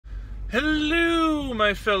Hello,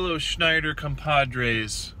 my fellow Schneider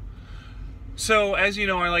compadres. So, as you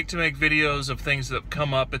know, I like to make videos of things that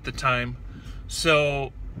come up at the time.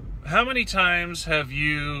 So, how many times have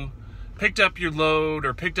you picked up your load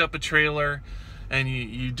or picked up a trailer and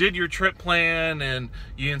you did your trip plan and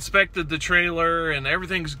you inspected the trailer and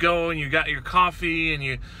everything's going, you got your coffee and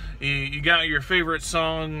you got your favorite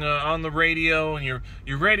song on the radio and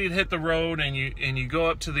you're ready to hit the road and you go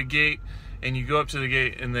up to the gate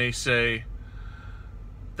and they say,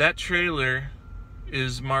 that trailer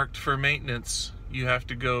is marked for maintenance. You have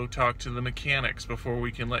to go talk to the mechanics before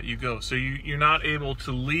we can let you go. So you're not able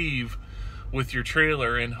to leave with your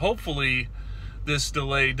trailer, and hopefully this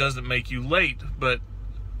delay doesn't make you late, but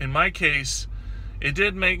in my case, it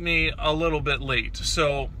did make me a little bit late.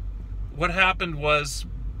 So what happened was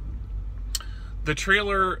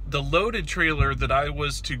the loaded trailer that I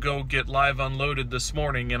was to go get live unloaded this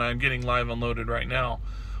morning, and I'm getting live unloaded right now,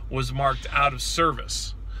 was marked out of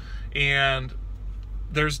service. And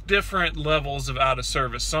there's different levels of out of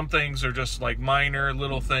service. Some things are just like minor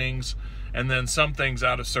little things, and then some things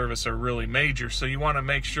out of service are really major. So you want to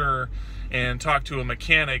make sure and talk to a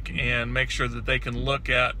mechanic and make sure that they can look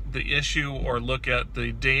at the issue or look at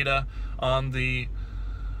the data on the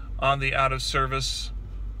out of service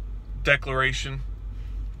declaration.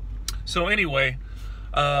 So anyway,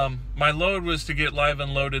 my load was to get live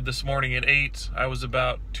unloaded this morning at 8. I was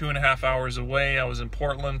about 2.5 hours away. I was in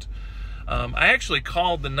Portland. I actually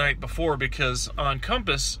called the night before because on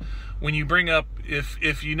Compass, when you bring up,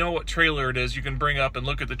 if you know what trailer it is, you can bring up and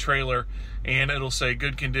look at the trailer and it'll say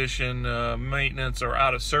good condition, maintenance, or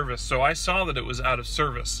out of service. So I saw that it was out of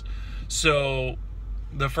service. So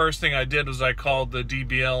the first thing I did was I called the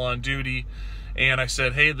DBL on duty and I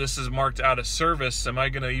said, hey, this is marked out of service. Am I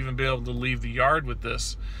going to even be able to leave the yard with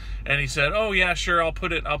this? And he said, oh yeah, sure, I'll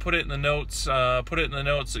put it in the notes. Put it in the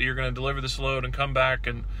notes that you're going to deliver this load and come back.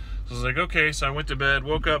 And so I was like, okay. So I went to bed,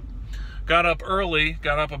 woke up, got up early,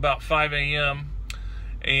 got up about 5 a.m.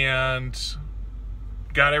 and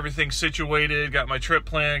got everything situated, got my trip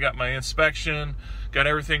plan, got my inspection, got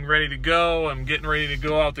everything ready to go. I'm getting ready to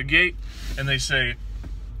go out the gate, and they say,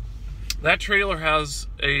 that trailer has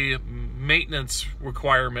a maintenance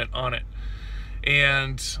requirement on it.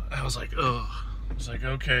 And I was like, ugh. I was like,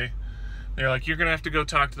 okay. They're like, you're gonna have to go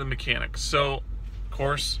talk to the mechanics. So, of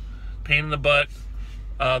course, pain in the butt.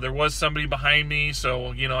 There was somebody behind me,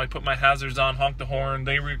 so I put my hazards on, honked the horn.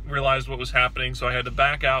 They realized what was happening, so I had to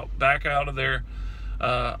back out of there.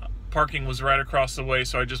 Parking was right across the way,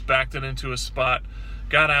 so I just backed it into a spot,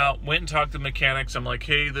 got out, went and talked to the mechanics. I'm like,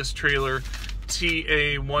 hey, this trailer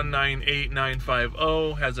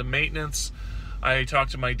TA198950 has a maintenance. I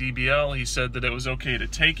talked to my DBL. He said that it was okay to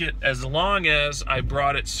take it as long as I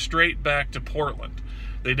brought it straight back to Portland.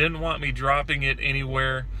 They didn't want me dropping it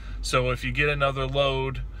anywhere. So if you get another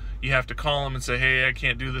load, you have to call them and say, hey, I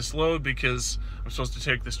can't do this load because I'm supposed to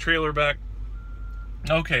take this trailer back.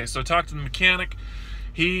 Okay, so I talked to the mechanic.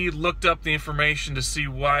 He looked up the information to see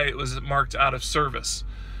why it was marked out of service.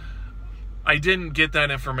 I didn't get that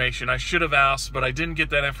information. I should have asked, but I didn't get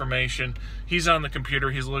that information. He's on the computer.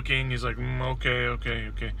 He's looking. He's like,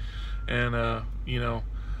 okay. And,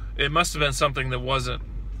 it must have been something that wasn't,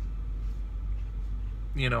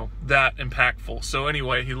 that impactful. So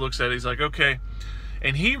anyway, he looks at it. He's like, okay.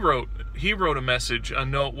 And he wrote a message, a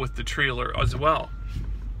note with the trailer as well,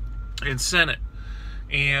 and sent it.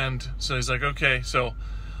 And so he's like, okay. So,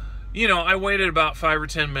 I waited about 5 or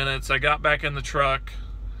 10 minutes. I got back in the truck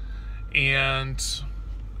and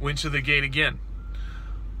went to the gate again.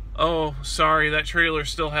 Oh, sorry, that trailer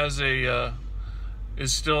still has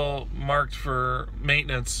is still marked for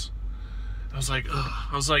maintenance. I was like,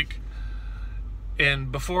 ugh.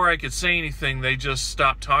 And before I could say anything, they just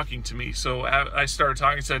stopped talking to me. So I started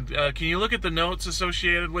talking and said, can you look at the notes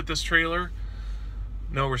associated with this trailer?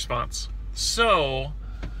 No response. So,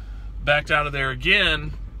 backed out of there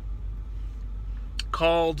again,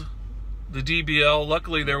 called the DBL.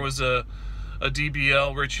 Luckily, there was a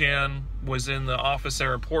DBL. Rich Ann was in the office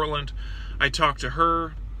there in Portland. I talked to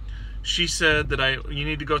her. She said that you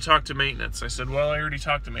need to go talk to maintenance. I said, well, I already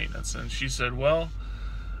talked to maintenance. And she said, well,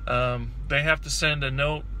 they have to send a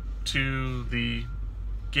note to the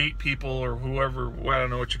gate people or whoever. I don't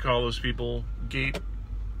know what you call those people. Gate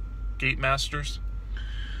masters.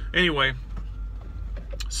 Anyway,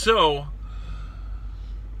 so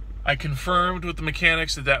I confirmed with the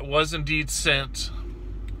mechanics that was indeed sent.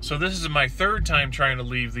 So this is my third time trying to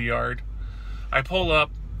leave the yard. I pull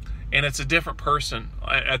up, and it's a different person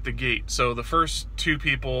at the gate. So the first two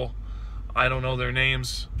people, I don't know their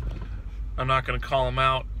names. I'm not going to call them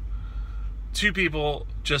out. Two people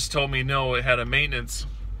just told me no, it had a maintenance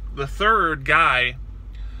the third guy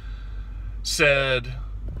said,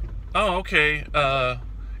 "Oh, okay,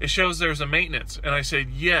 it shows there's a maintenance." And I said,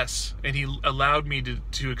 "Yes." And he allowed me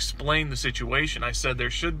to explain the situation. I said, there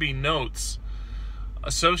should be notes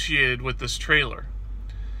associated with this trailer.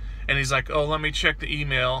 And he's like, "Oh, let me check the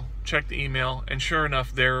email." Check the email, and sure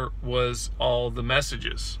enough, there was all the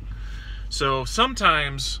messages. So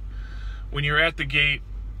sometimes when you're at the gate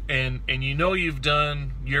and you know you've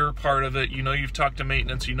done your part of it, you know you've talked to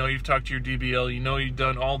maintenance, you know you've talked to your DBL, you know you've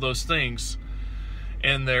done all those things,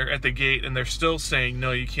 and they're at the gate and they're still saying,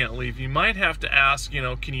 "No, you can't leave," you might have to ask, you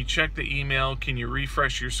know, can you check the email? Can you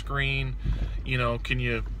refresh your screen? You know, can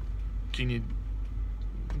you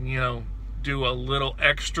do a little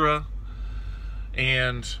extra?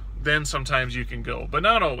 And then sometimes you can go, but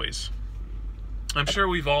not always. I'm sure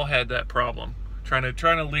we've all had that problem, trying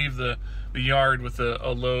to leave the yard with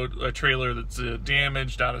a trailer that's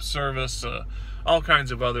damaged, out of service, all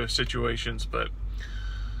kinds of other situations. But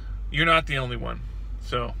you're not the only one.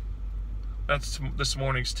 So that's this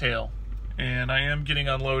morning's tale, and I am getting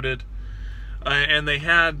unloaded. And they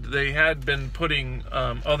had been putting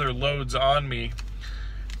other loads on me.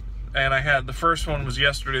 And the first one was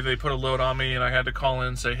yesterday. They put a load on me, and I had to call in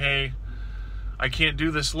and say, "Hey, I can't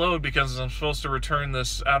do this load because I'm supposed to return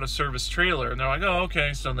this out of service trailer." And they're like, "Oh,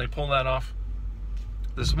 okay." So they pull that off.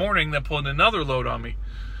 This morning, they pulled another load on me.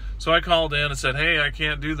 So I called in and said, "Hey, I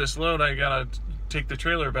can't do this load. I gotta take the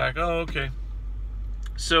trailer back." "Oh, okay."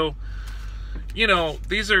 So, you know,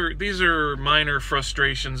 these are minor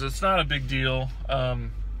frustrations. It's not a big deal.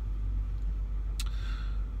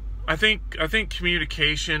 I think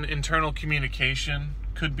communication, internal communication,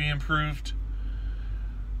 could be improved.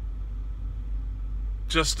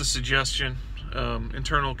 Just a suggestion,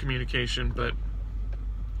 internal communication. But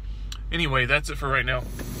anyway, that's it for right now.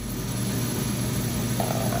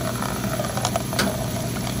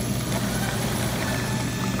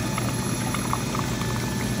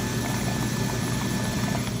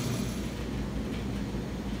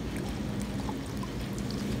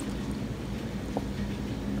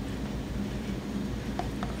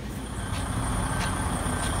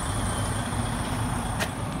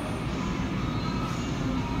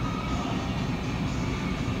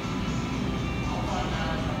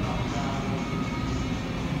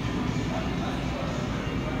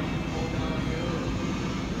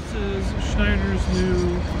 Schneider's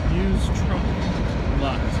new used truck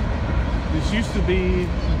lot. This used to be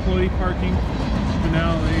employee parking, but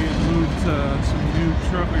now they moved some new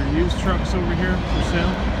used trucks over here for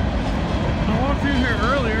sale. I walked through here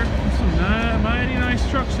earlier. There's some mighty nice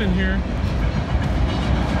trucks in here.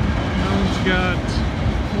 That one's got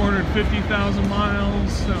 450,000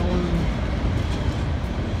 miles. That one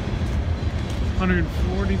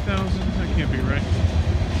 140,000. That can't be right.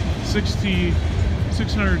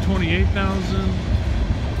 628,000,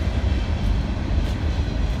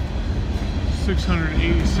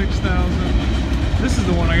 686,000. This is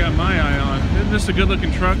the one I got my eye on. Isn't this a good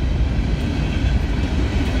looking truck? You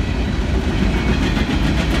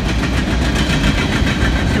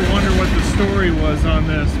wonder what the story was on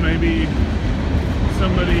this. Maybe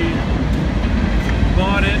somebody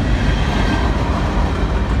bought it,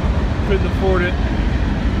 couldn't afford it.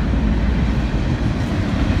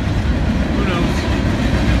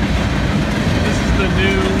 The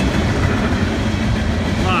new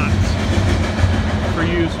lot for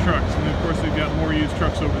used trucks, and of course they've got more used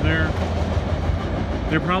trucks over there.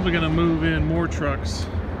 They're probably going to move in more trucks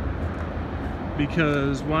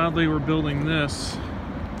because while they were building this,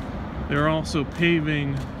 they're also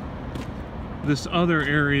paving this other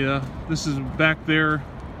area. This is back there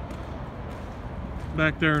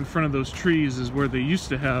in front of those trees is where they used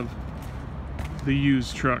to have the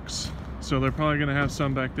used trucks, so they're probably going to have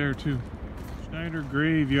some back there too. Schneider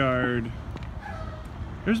Graveyard.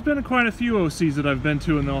 There's been quite a few OCs that I've been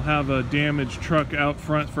to, and they'll have a damaged truck out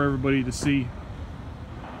front for everybody to see.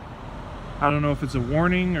 I don't know if it's a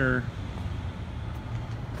warning or...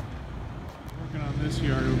 Working on this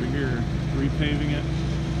yard over here, repaving it.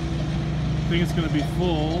 I think it's going to be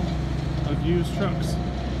full of used trucks.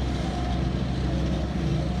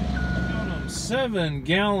 7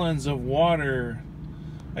 gallons of water.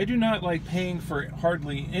 I do not like paying for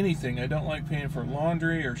hardly anything. I don't like paying for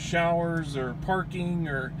laundry or showers or parking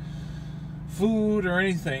or food or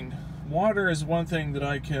anything. Water is one thing that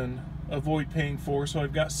I can avoid paying for, so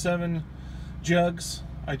I've got 7 jugs.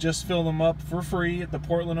 I just fill them up for free at the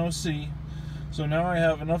Portland OC. So now I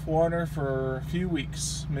have enough water for a few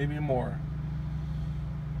weeks, maybe more.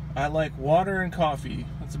 I like water and coffee.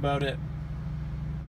 That's about it.